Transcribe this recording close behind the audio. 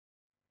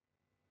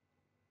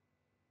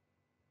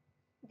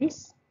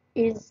This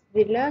is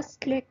the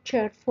last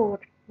lecture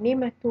for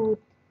nematode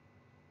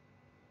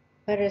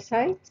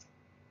parasites.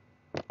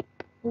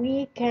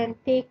 We can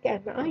take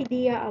an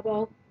idea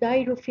about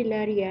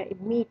Dirofilaria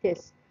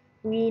Immitis.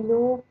 We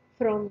know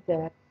from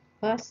the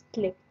past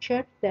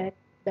lecture that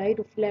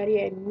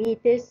Dirofilaria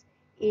Immitis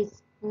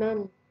is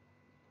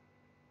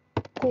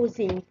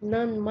causing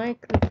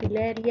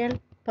non-microfilarial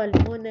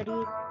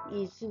pulmonary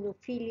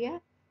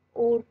eosinophilia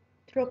or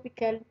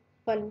tropical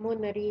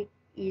pulmonary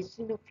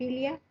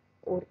eosinophilia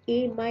or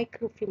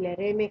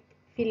amicrofilariac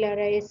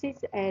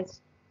filariasis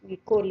as we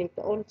call it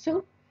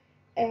also.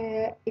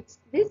 Its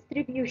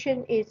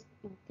distribution is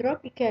in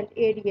tropical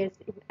areas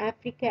in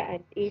Africa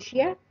and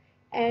Asia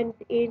and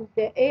in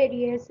the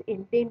areas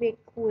endemic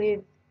with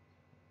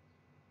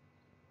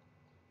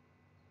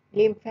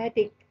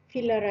lymphatic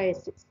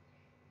filariasis.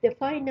 The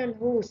final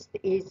host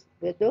is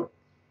the dog.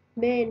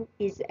 Man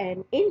is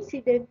an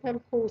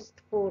incidental host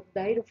for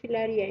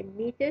Dirofilaria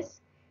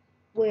immitis,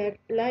 where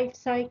life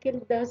cycle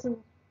doesn't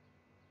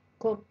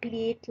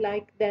complete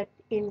like that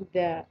in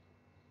the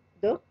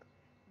dog,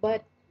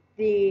 but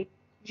the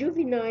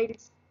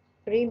juveniles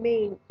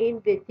remain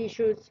in the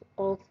tissues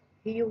of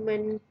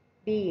human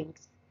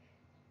beings.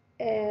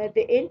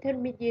 The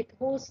intermediate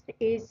host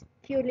is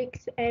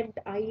Culex and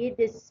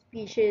Aedes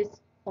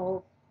species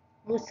of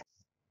mosquitoes.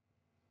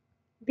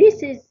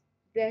 This is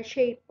the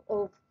shape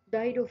of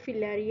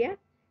Dirofilaria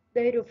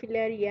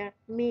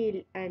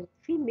male and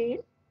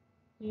female.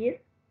 Here,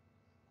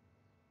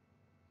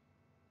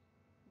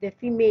 the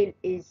female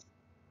is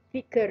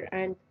thicker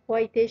and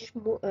whitish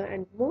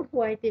and more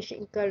whitish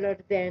in color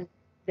than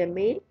the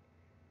male.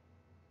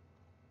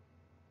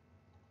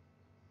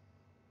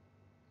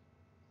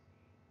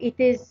 It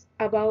is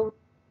about,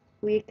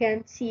 we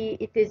can see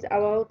it is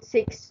about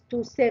 6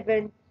 to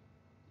 7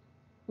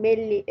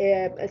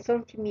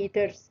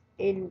 centimeters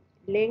in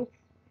length,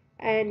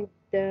 and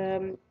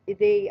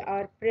they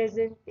are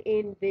present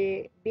in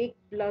the big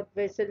blood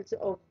vessels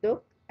of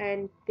dog,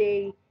 and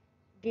they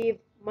give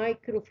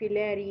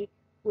microfilari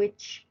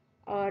which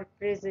are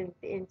present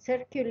in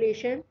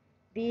circulation.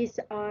 These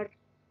are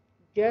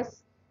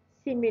just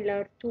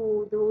similar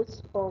to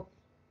those of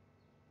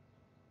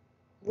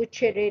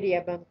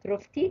Wuchereria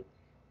bancrofti,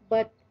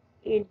 but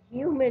in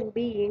human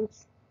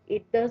beings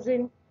it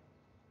doesn't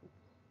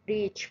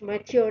reach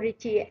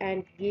maturity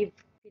and give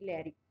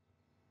filari.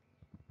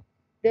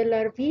 The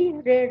larvae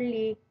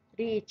rarely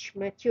reach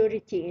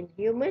maturity in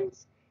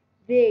humans.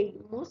 They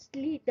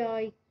mostly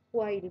die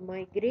while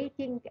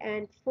migrating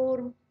and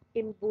form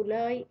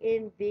emboli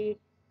in the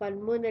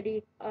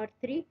pulmonary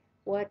artery,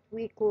 what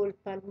we call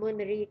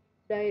pulmonary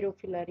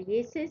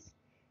dirofilariasis.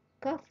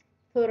 Cough,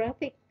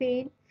 thoracic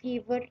pain,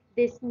 fever,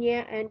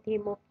 dyspnea, and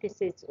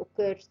hemoptysis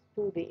occurs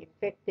to the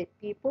infected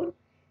people.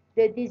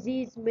 The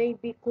disease may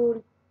be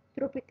called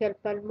tropical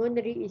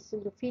pulmonary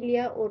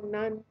eosinophilia or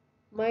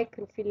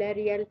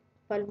non-microfilarial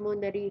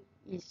pulmonary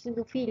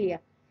eosinophilia.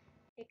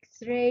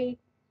 X-ray,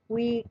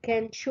 we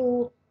can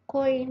show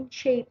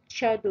coin-shaped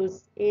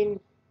shadows in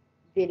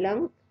the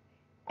lung.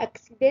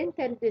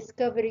 Accidental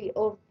discovery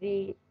of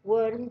the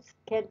worms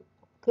can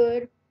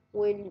occur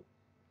when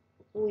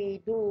we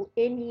do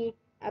any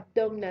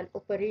abdominal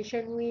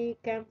operation. We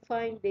can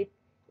find it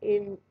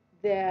in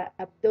the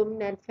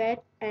abdominal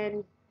fat,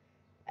 and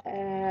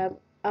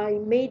I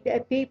made a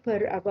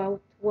paper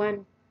about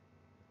one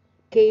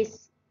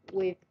case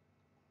with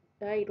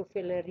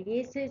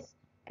dirofilariasis,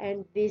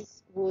 and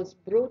this was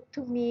brought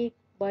to me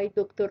by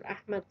Dr.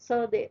 Ahmed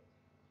Sadiq,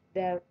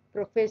 the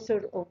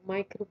professor of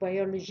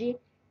microbiology,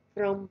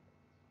 from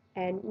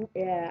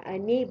a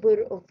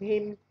neighbor of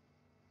him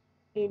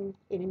in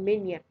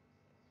Ilminia.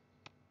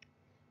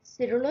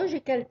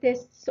 Serological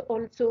tests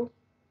also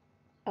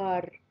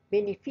are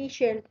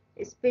beneficial,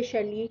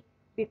 especially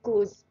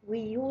because we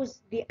use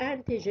the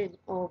antigen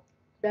of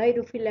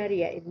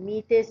Dirofilaria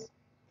immitis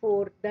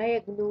for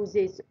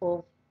diagnosis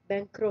of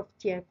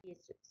Bancroftian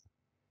cases.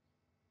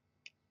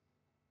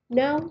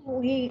 Now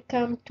we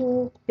come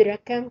to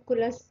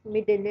Dracunculus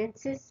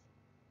medinensis.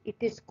 It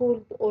is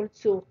called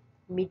also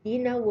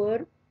Medina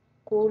worm,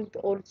 called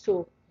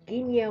also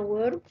Guinea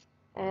worm,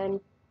 and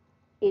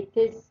it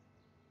is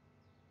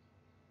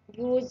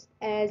used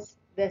as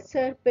the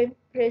serpent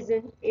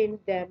present in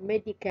the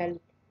medical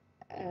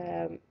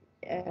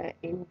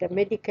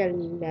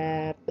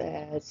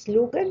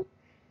slogan.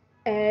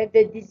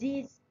 The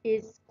disease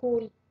is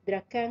called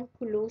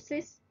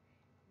dracunculosis.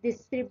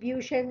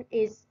 Distribution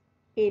is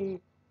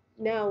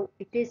now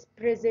it is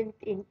present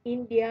in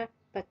India,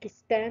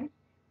 Pakistan.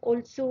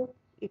 Also,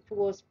 it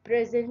was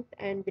present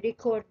and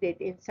recorded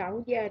in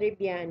Saudi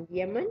Arabia and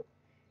Yemen.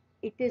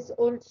 It is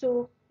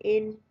also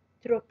in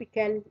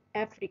tropical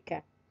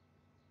Africa.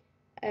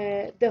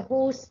 The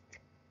host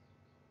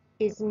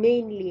is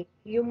mainly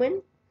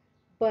human,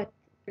 but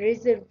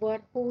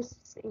reservoir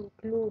hosts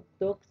include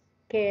dogs,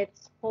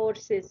 cats,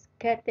 horses,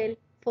 cattle,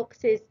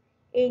 foxes,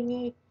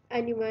 any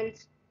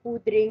animals who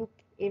drink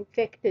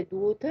infected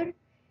water.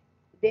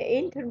 The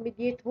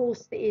intermediate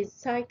host is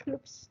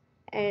cyclops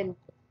and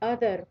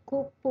other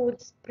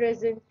copepods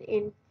present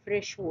in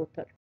fresh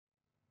water.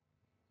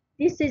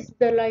 This is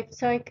the life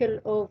cycle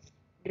of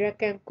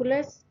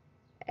Dracunculus.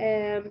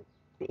 The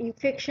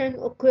infection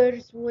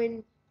occurs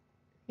when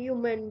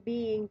human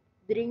being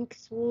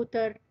drinks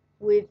water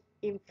with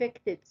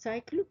infected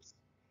cyclops.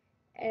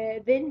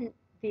 Then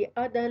the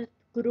adult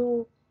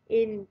grow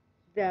in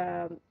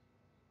the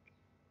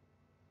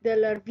the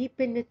larvae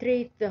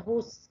penetrate the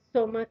host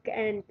stomach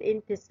and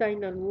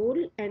intestinal wall,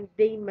 and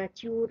they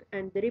mature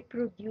and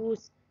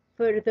reproduce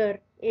further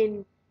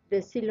in the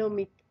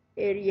coelomic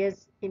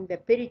areas in the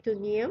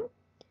peritoneum.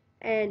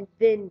 And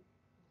then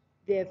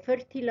the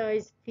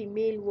fertilized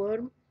female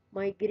worm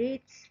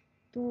migrates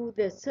to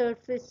the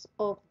surface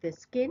of the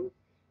skin,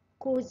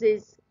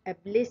 causes a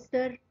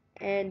blister,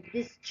 and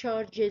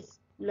discharges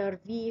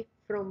larvae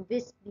from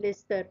this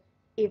blister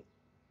if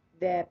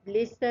the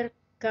blister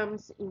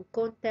comes in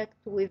contact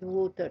with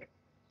water.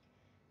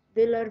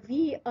 The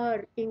larvae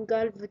are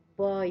engulfed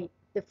by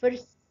the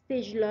first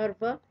stage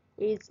larva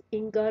is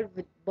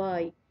engulfed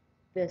by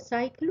the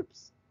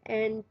cyclops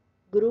and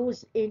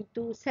grows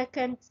into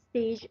second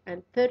stage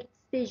and third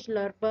stage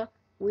larva,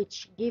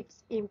 which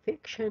gives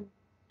infection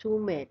to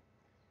man.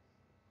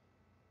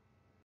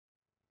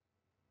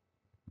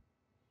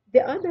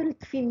 The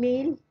adult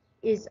female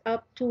is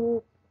up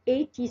to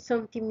 80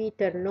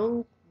 centimeter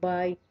long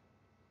by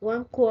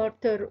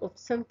 1/4 of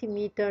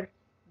centimeter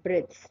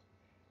breadth.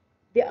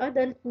 The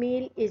adult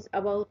male is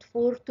about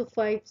 4 to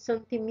 5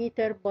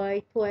 centimeter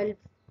by 12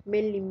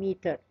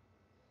 millimeter.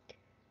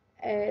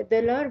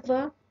 The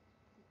larva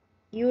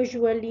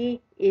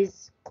usually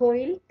is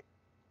coiled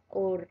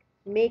or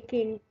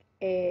making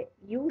a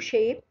U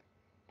shape,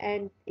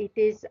 and it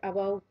is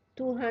about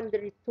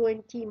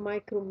 220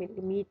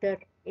 micromillimeter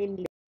in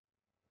length.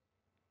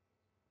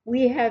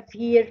 We have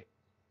here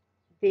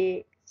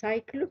the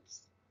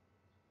cyclops,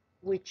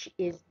 which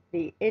is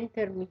the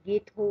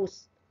intermediate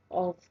host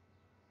of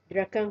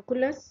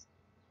Dracunculus.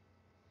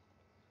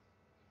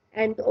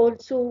 And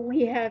also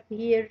we have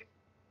here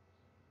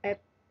a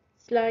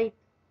slide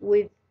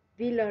with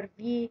the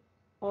larvae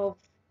of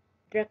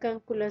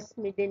Dracunculus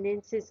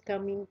medinensis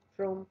coming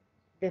from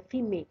the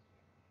female.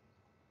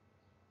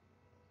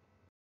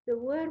 The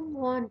worm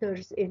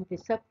wanders in the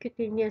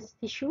subcutaneous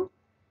tissue.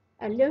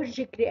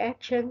 Allergic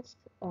reactions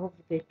of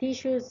the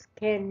tissues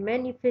can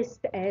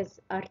manifest as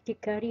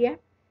urticaria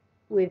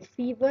with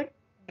fever,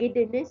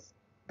 giddiness,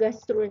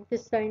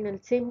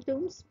 gastrointestinal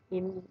symptoms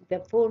in the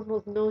form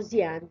of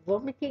nausea and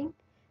vomiting.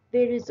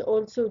 There is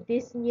also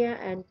dyspnea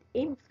and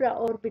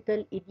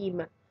infraorbital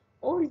edema.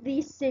 All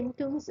these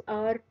symptoms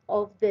are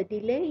of the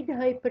delayed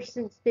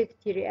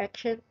hypersensitivity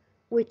reaction,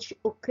 which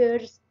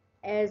occurs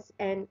as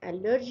an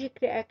allergic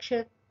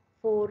reaction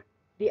for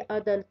the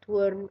adult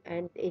worm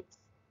and its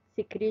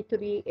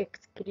secretory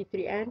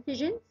excretory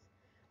antigens.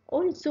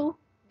 Also,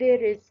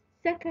 there is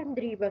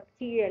secondary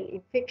bacterial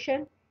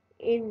infection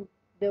in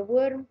the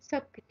worm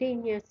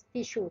subcutaneous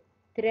tissue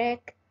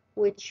tract,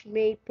 which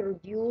may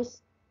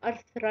produce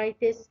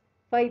arthritis,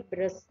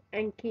 fibrous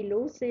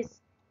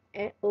ankylosis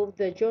of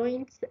the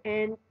joints,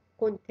 and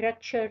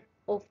contracture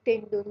of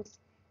tendons.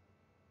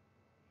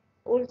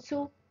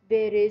 Also,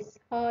 there is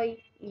high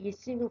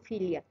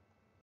eosinophilia.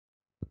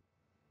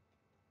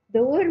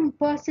 The worm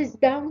passes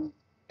down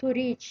to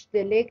reach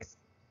the legs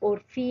or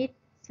feet,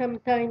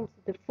 sometimes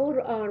the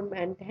forearm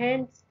and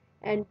hands,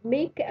 and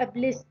make a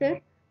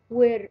blister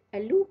where a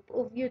loop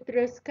of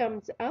uterus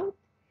comes out.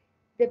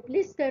 The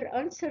blister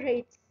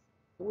ulcerates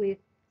with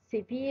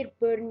severe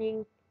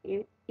burning,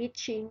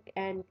 itching,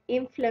 and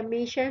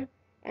inflammation,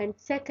 and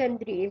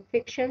secondary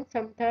infection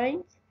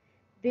sometimes.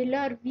 The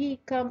larvae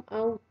come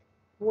out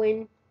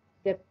when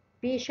the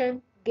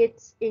patient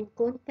gets in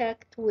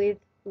contact with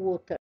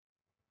water.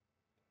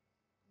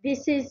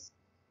 This is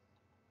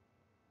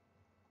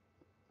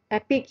a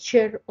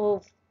picture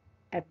of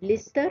a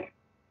blister.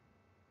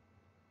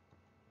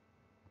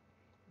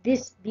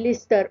 This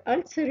blister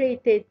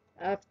ulcerated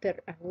after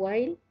a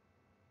while,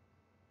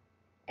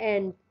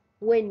 and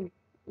when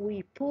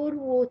we pour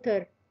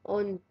water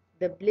on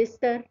the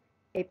blister,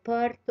 a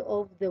part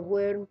of the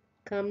worm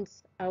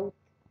comes out.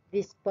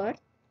 This part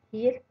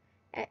here,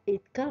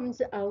 it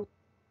comes out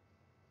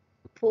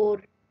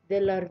for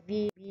the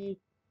larvae to be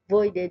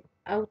voided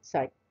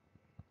outside.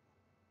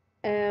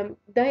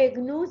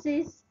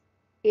 Diagnosis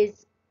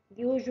is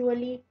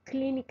usually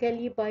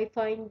clinically by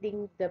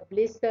finding the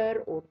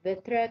blister or the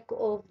track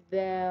of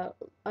the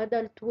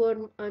adult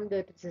worm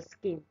under the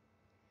skin.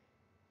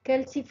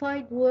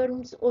 Calcified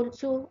worms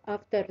also,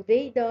 after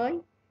they die,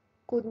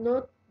 could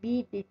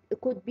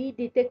be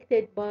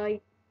detected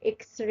by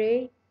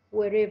X-ray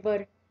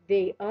wherever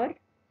they are.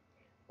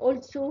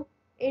 Also,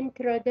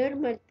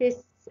 intradermal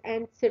tests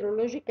and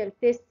serological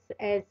tests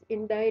as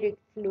indirect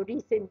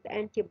fluorescent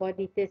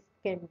antibody tests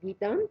can be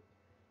done.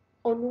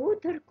 On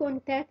water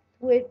contact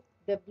with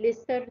the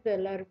blister, the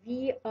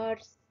larvae are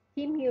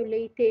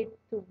stimulated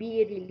to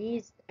be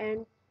released,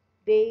 and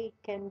they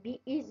can be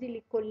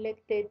easily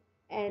collected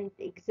and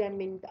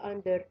examined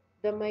under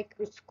the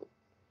microscope.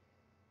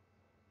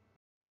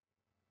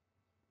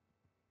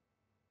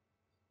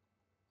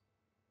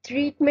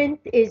 Treatment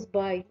is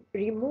by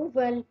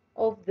removal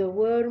of the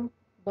worm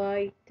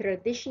by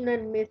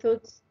traditional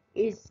methods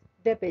is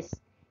the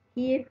best.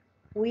 Here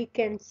we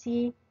can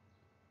see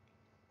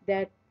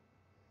that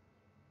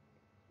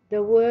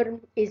the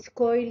worm is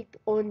coiled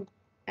on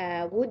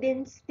a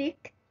wooden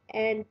stick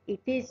and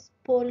it is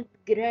pulled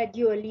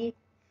gradually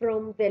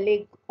from the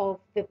leg of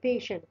the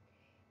patient.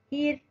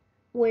 Here,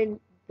 when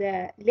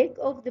the leg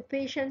of the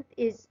patient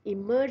is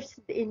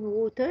immersed in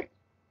water,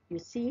 you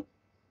see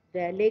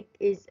the leg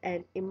is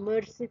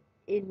immersed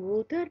in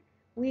water,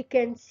 we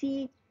can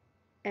see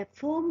a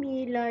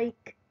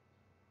foamy-like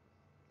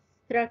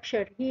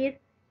structure here.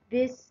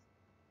 This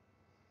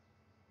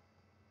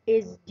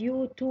is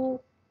due to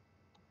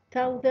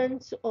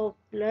thousands of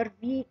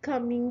larvae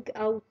coming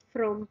out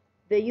from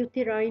the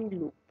uterine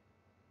loop.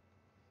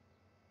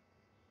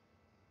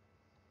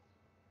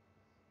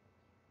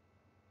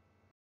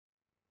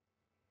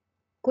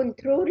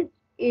 Control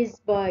is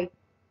by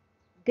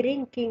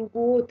drinking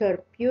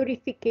water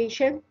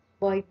purification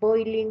by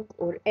boiling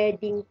or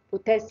adding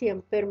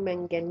potassium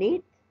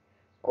permanganate.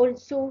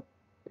 Also,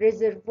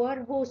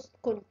 reservoir host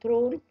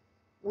control.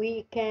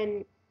 We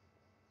can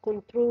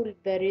control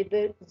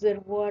the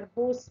reservoir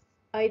host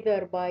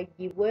either by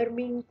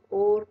deworming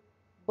or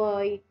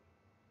by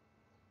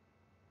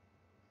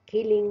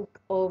killing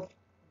of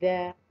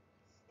the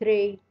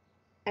stray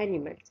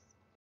animals.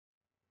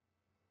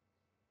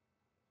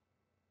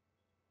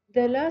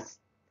 The last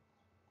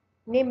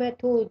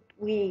nematode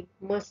we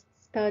must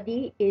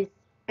study is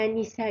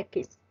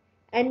anisakis.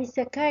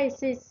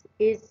 Anisakiasis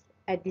is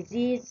a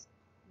disease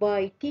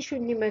by tissue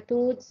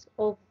nematodes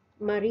of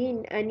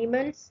marine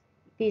animals.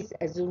 It is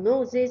a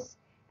zoonosis.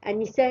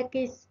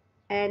 Anisakis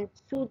and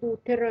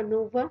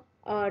Pseudoterranova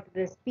are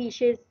the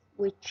species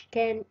which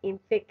can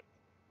infect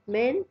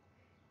men.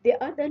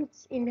 The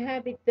adults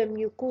inhabit the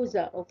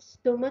mucosa of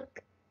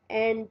stomach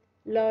and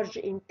large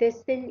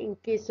intestine in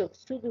case of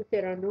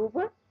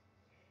Pseudoterranova.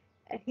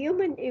 A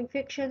human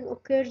infection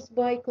occurs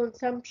by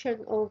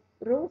consumption of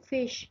raw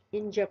fish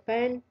in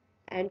Japan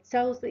and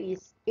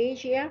Southeast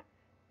Asia,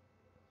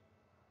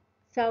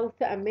 South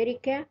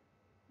America,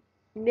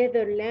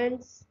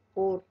 Netherlands,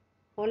 or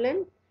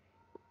Holland.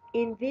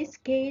 In this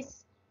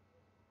case,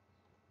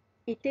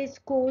 it is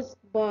caused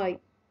by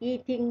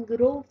eating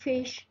raw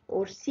fish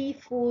or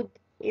seafood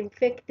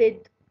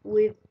infected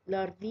with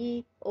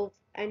larvae of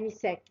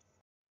anisakis.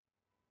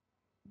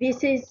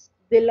 This is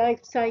the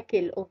life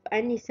cycle of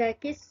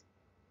anisakis.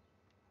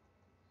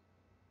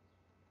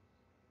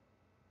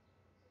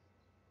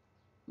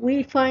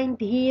 We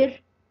find here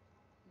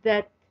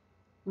that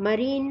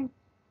marine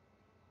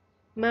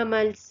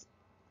mammals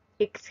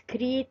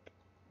excrete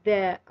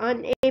the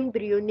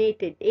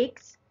unembryonated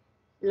eggs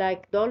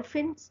like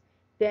dolphins.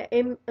 The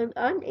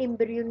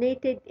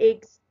unembryonated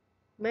eggs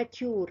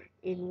mature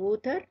in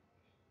water,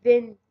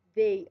 then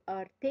they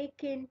are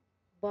taken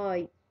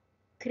by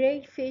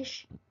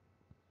crayfish.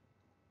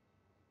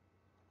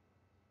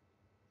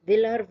 The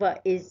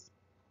larva is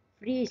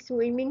free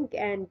swimming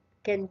and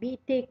can be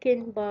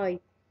taken by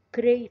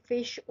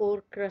crayfish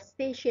or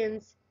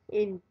crustaceans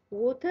in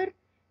water.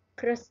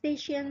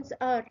 Crustaceans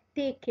are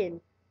taken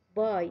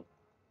by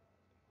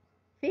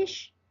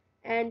fish,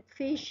 and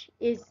fish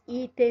is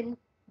eaten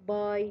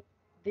by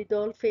the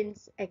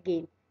dolphins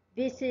again.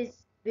 This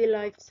is the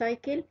life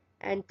cycle,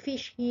 and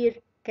fish here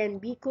can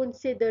be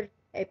considered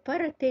a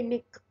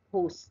paratenic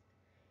host.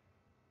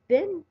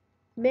 Then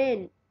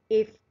man,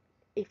 if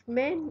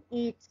man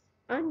eats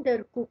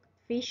undercooked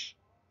fish,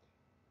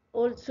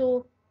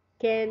 also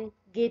can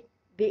get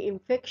the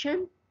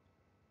infection,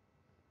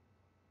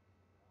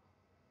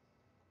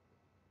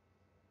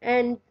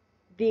 and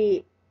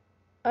the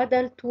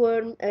adult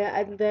worm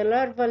and the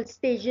larval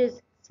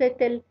stages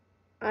settle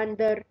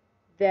under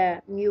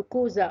the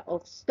mucosa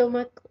of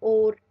stomach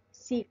or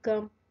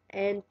cecum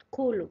and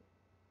colon.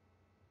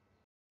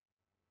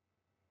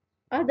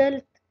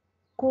 Adult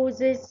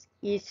causes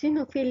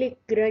eosinophilic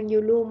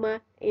granuloma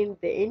in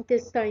the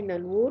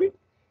intestinal wall.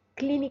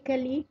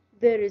 Clinically,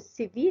 there is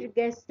severe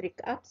gastric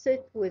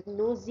upset with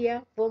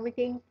nausea,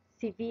 vomiting,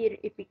 severe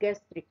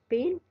epigastric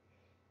pain.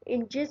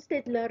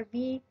 Ingested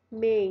larvae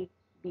may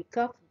be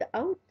coughed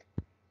out,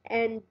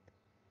 and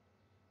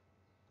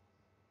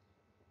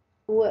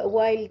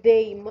while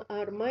they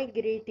are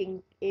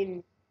migrating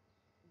in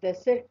the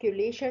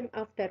circulation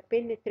after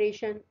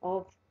penetration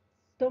of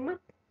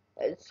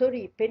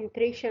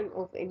penetration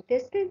of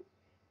intestine,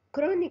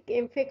 chronic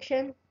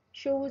infection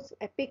shows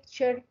a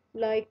picture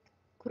like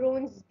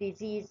Crohn's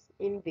disease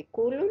in the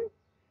colon,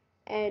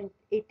 and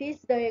it is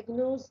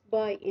diagnosed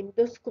by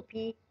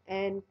endoscopy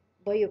and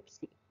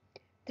biopsy.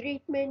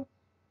 Treatment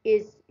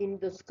is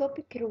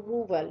endoscopic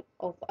removal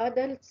of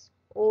adults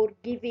or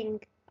giving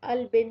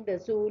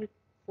albendazole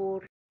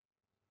for.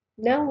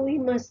 Now we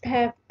must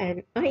have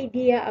an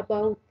idea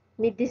about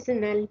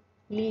medicinal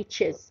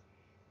leeches.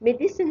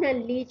 Medicinal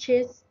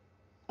leeches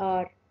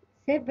are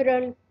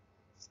several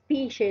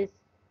species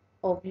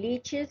of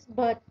leeches,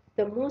 but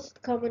the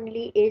most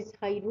commonly is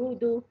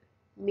Hirudo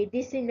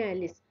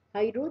medicinalis.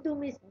 Hirudo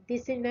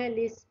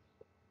medicinalis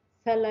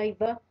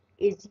saliva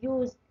is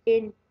used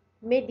in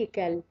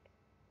medical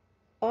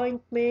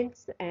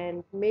ointments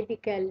and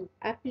medical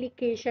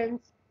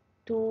applications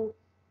to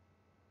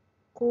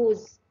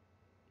cause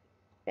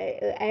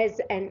as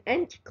an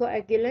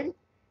anticoagulant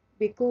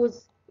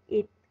because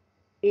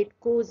it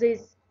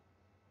causes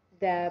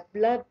the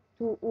blood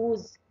to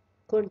ooze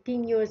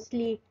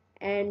continuously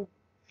and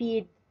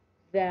feed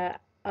the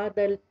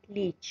adult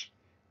leech.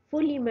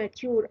 Fully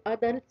mature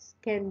adults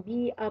can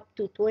be up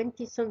to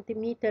 20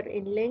 centimeter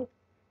in length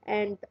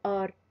and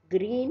are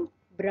green,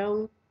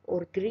 brown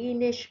or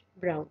greenish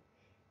brown.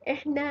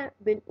 احنا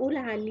بنقول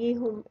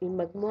عليهم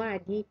المجموعة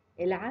دي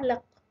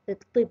العلق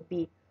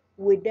الطبي،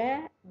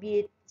 وده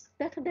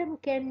بيستخدم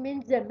كان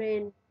من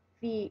زمان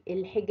في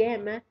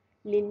الحجامة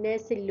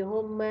للناس اللي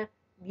هم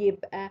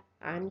بيبقى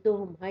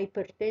عندهم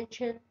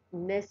هايبرتنشن،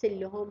 الناس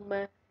اللي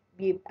هم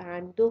بيبقى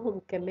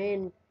عندهم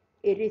كمان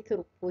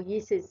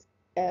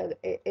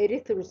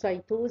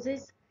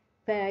اريثروسايتوزيس،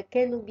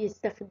 فكانوا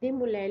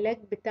بيستخدموا العلاج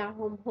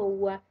بتاعهم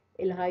هو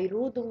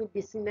الهيرودو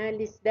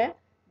ميديسيناليس ده،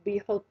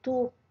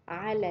 بيحطوه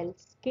على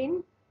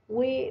السكين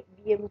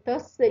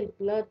وبيمتص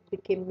البلاد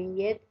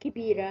بكميات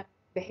كبيرة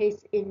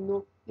بحيث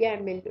انه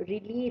يعمل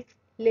ريليف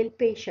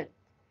للبيشنت.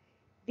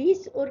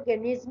 These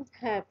organisms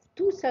have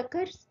two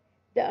suckers,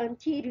 the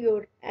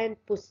anterior and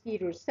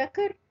posterior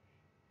sucker.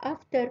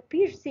 After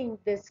piercing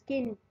the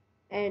skin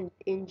and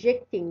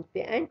injecting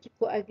the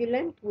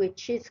anticoagulant,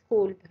 which is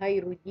called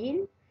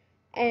hyaluronidine,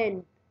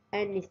 and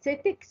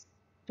anesthetics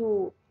to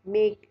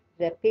make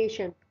the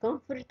patient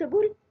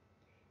comfortable,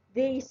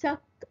 they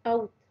suck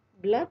out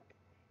blood,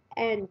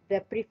 and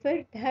the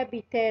preferred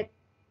habitat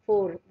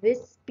for this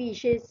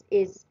species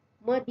is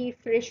muddy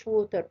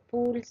freshwater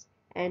pools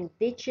and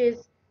ditches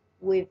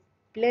with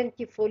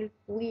plentiful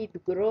weed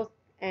growth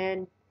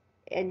and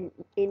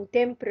in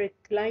temperate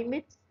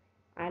climates.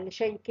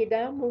 علشان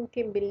كده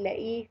ممكن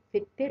بنلاقيه في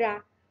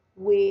الترع،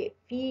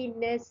 وفي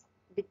ناس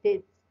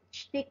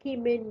بتشتكي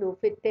منه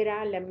في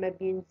الترع لما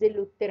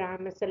بينزلوا الترع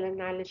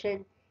مثلا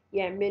علشان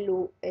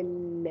يعملوا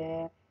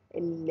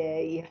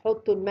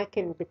يحطوا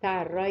المكن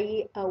بتاع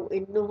الري، او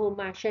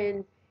انهم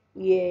عشان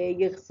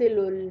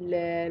يغسلوا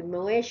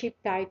المواشي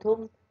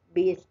بتاعتهم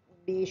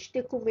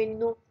بيشتكوا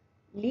منه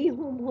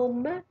ليهم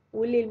هم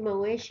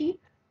وللمواشي.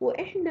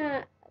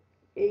 واحنا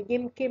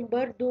يمكن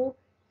برضو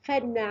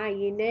خدنا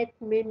عينات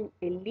من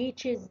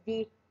الليتشز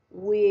دي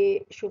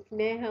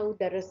وشفناها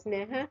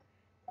ودرسناها،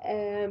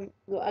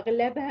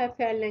 واغلبها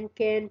فعلا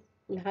كان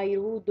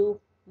الهيرودو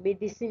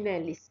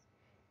ميديسيناليس.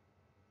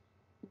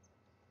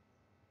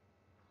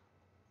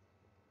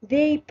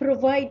 They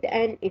provide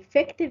an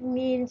effective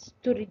means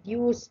to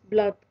reduce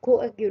blood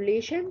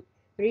coagulation,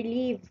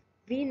 relieve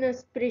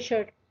venous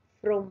pressure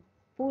from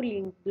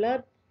pooling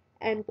blood,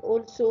 and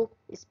also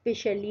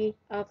especially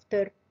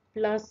after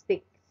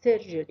plastic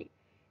surgery.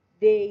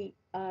 They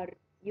are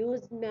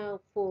used now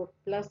for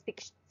plastic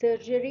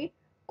surgery.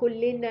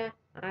 كلنا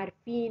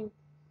عارفين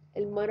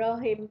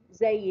المراهم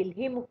زي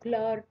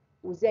الهيموكلار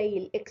وزي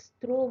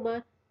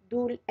الاكستروما،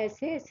 دول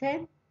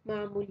أساسا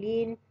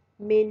معمولين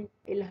من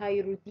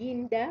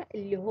الهيرودين ده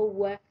اللي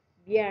هو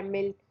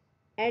بيعمل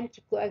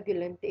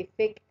anticoagulant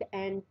effect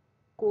and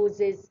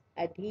causes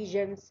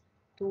adhesions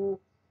to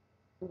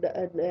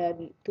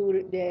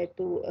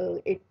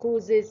it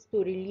causes to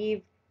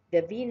relieve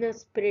the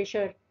venous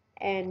pressure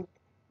and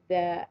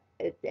the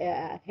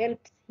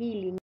helps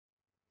healing